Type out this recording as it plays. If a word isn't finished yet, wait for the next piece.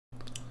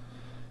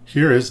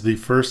Here is the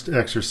first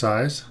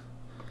exercise.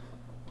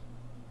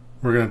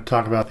 We're going to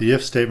talk about the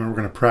if statement. We're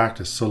going to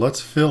practice. So let's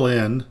fill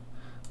in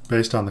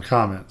based on the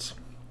comments.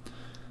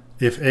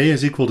 If A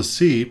is equal to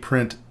C,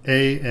 print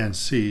A and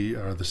C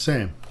are the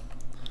same.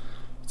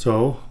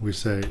 So we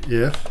say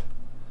if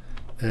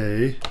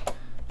A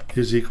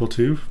is equal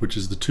to, which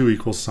is the 2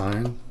 equals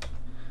sign,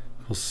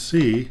 equals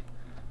C,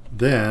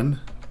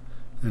 then,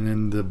 and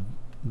in the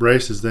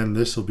braces, then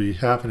this will be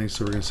happening.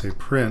 So we're going to say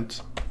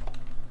print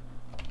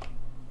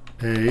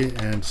A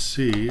and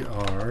C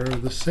are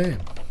the same.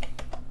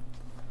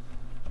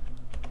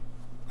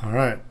 All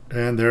right,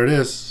 and there it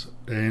is.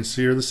 A and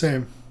C are the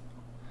same.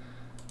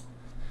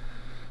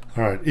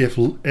 All right, if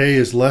A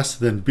is less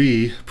than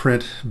B,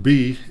 print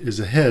B is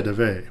ahead of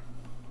A.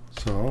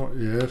 So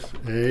if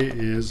A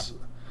is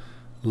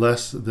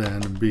less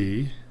than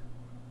B,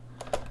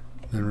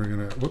 then we're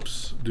going to,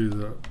 do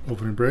the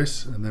opening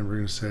brace, and then we're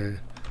going to say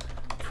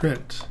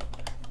print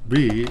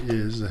B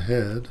is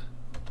ahead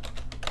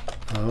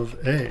of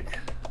A.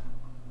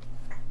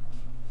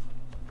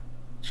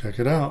 Check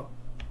it out.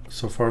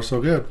 So far, so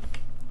good.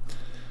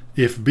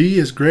 If B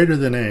is greater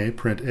than A,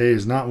 print A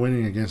is not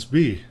winning against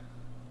B.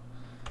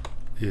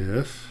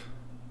 If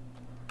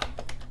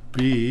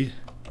B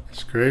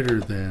is greater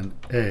than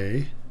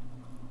A,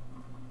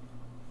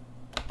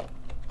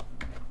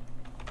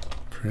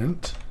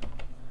 print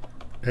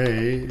A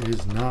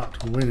is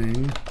not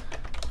winning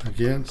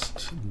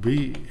against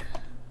B.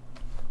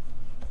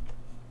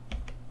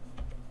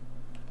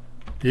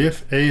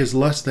 If A is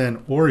less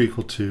than or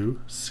equal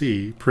to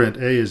C, print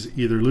A is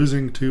either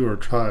losing to or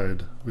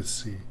tied with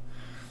C.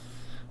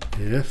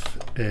 If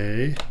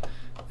A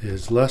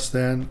is less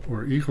than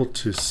or equal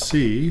to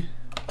C,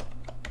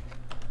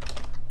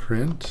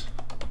 print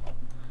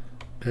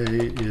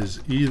A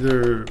is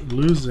either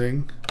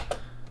losing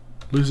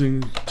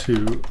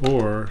to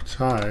or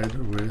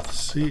tied with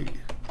C.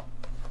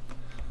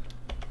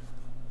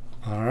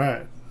 All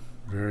right,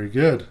 very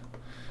good.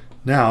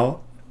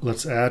 Now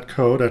let's add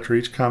code after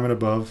each comment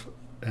above,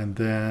 and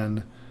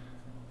then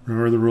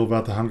remember the rule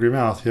about the hungry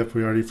mouth. Yep,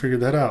 we already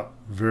figured that out.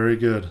 Very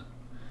good.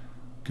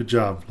 Good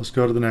job. Let's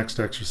go to the next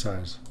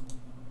exercise.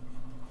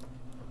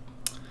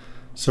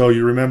 So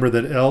you remember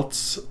that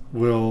else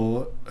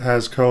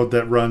has code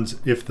that runs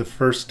if the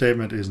first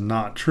statement is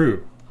not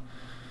true.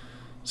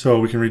 So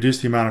we can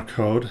reduce the amount of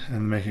code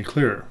and make it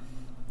clearer.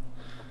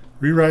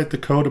 Rewrite the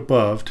code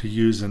above to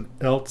use an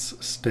else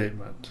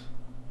statement.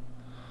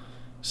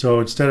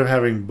 So instead of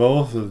having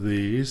both of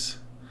these,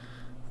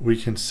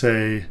 we can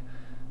say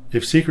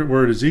if secret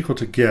word is equal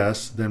to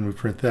guess, then we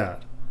print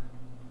that.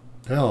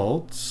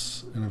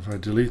 Else, and if I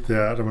delete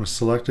that, I'm going to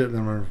select it, and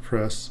then I'm going to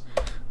press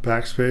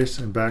backspace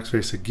and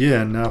backspace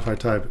again. Now if I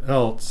type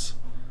else,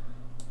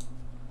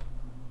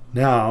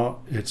 now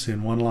it's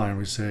in one line.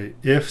 We say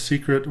if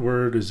secret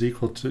word is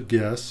equal to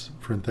guess,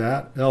 print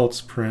that, else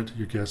print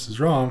your guess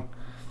is wrong.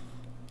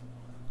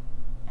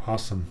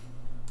 Awesome.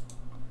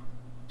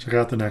 Check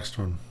out the next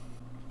one.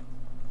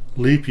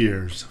 Leap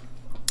years.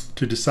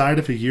 To decide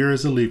if a year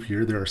is a leap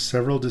year, there are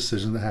several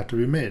decisions that have to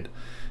be made.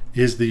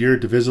 Is the year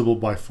divisible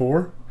by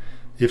 4?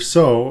 If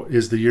so,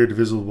 is the year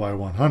divisible by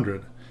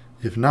 100?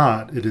 If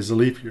not, it is a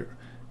leap year.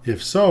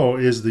 If so,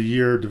 is the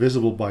year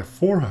divisible by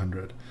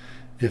 400?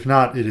 If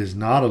not, it is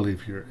not a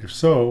leap year. If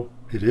so,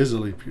 it is a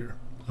leap year.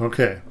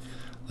 Okay,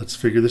 let's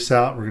figure this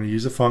out. We're going to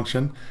use a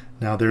function.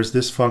 Now there's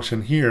this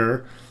function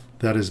here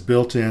that is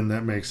built in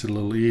that makes it a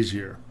little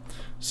easier.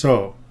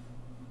 So,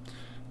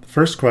 the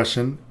first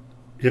question,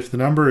 if the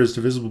number is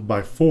divisible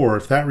by 4,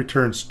 if that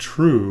returns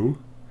true,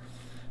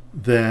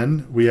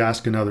 then we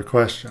ask another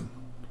question.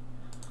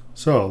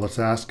 So let's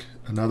ask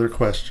another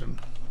question.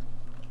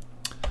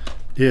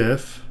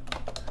 If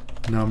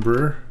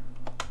number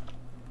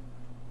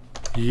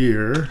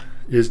year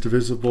is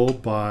divisible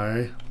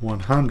by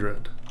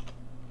 100,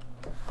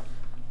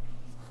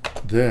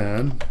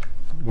 then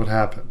what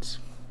happens?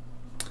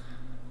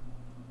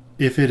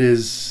 If it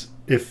is,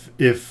 if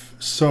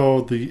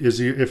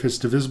it's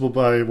divisible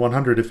by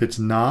 100, if it's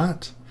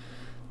not,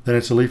 then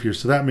it's a leap year.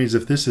 So that means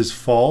if this is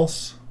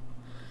false,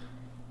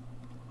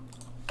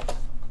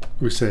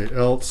 we say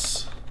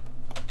else.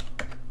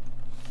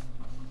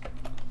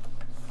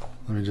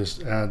 Let me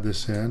just add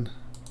this in.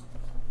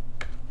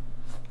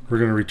 We're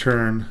going to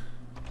return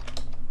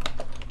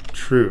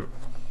true.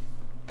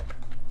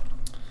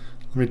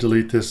 Let me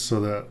delete this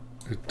so that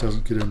it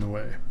doesn't get in the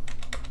way.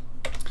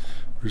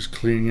 We're just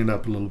cleaning it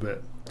up a little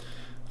bit.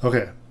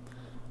 Okay.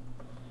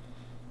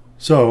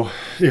 So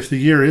if the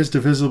year is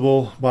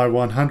divisible by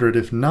 100,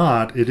 if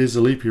not, it is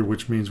a leap year,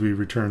 which means we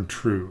return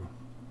true.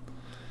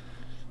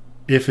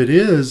 If it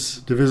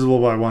is divisible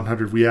by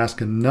 100, we ask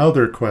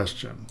another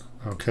question,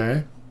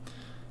 okay?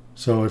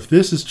 So if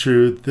this is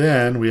true,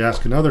 then we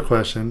ask another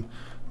question,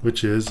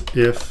 which is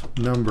if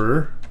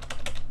number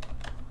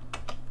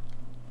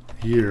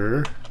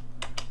year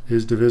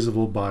is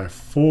divisible by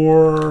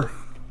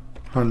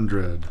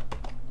 400.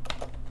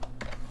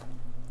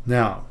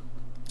 Now,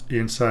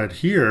 inside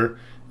here,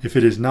 if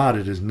it is not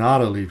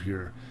a leap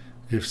year.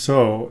 If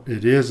so,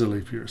 it is a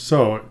leap year.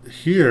 So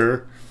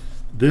here,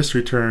 This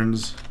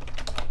returns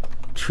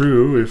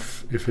true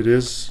if it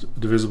is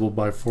divisible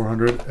by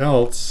 400,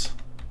 else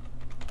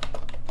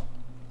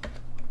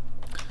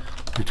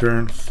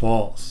return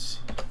false.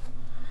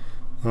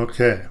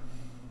 Okay,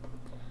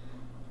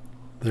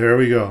 there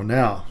we go.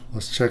 Now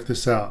let's check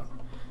this out.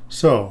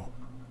 So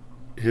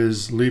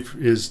is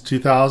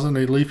 2000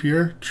 a leap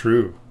year?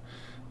 True.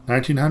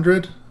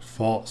 1900?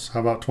 False. How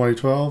about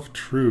 2012?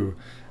 True.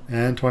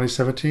 And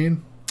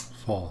 2017?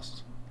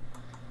 False.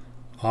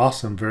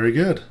 Awesome. Very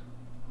good.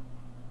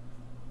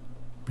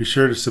 Be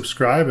sure to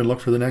subscribe and look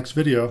for the next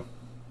video.